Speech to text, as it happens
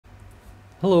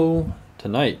Hello,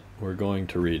 tonight we're going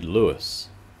to read Lewis.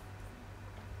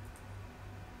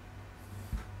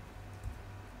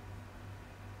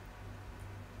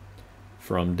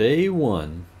 From day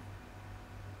one,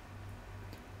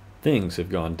 things have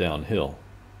gone downhill.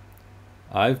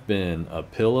 I've been a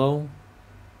pillow,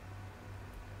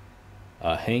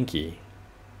 a hanky,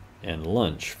 and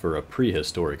lunch for a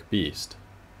prehistoric beast.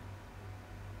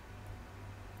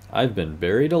 I've been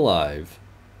buried alive,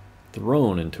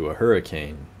 thrown into a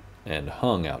hurricane, and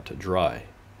hung out to dry.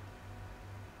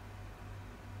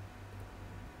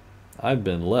 I've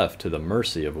been left to the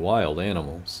mercy of wild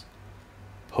animals,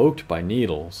 poked by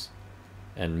needles,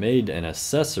 and made an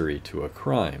accessory to a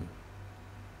crime.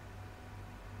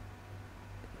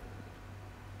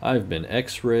 I've been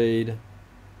x-rayed,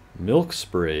 milk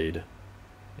sprayed,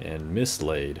 and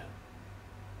mislaid.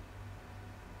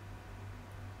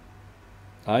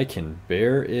 I can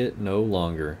bear it no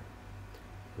longer.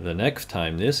 The next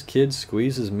time this kid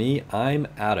squeezes me, I'm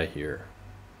outta here.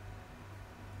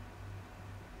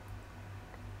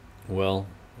 Well,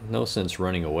 no sense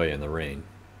running away in the rain.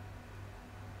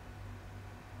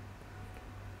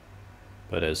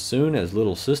 But as soon as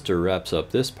little sister wraps up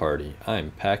this party,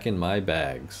 I'm packing my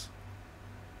bags.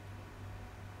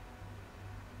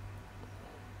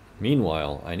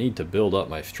 Meanwhile, I need to build up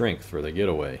my strength for the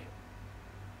getaway.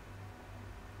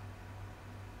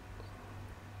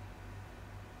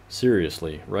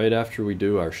 Seriously, right after we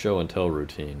do our show and tell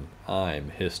routine, I'm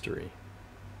history.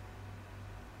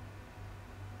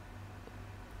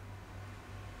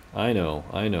 I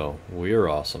know, we're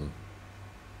awesome.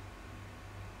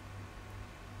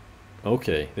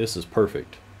 Okay, this is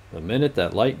perfect. The minute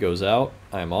that light goes out,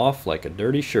 I'm off like a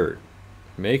dirty shirt,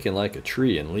 making like a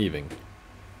tree and leaving.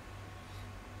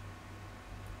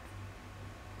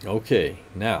 Okay,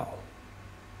 now.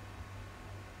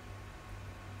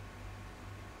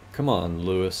 Come on,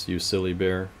 Lewis, you silly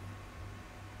bear.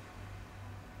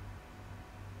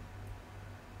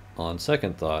 On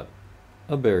second thought,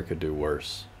 a bear could do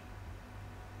worse.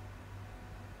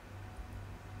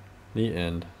 The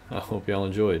end. I hope y'all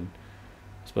enjoyed.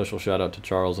 Special shout out to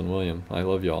Charles and William. I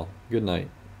love y'all. Good night.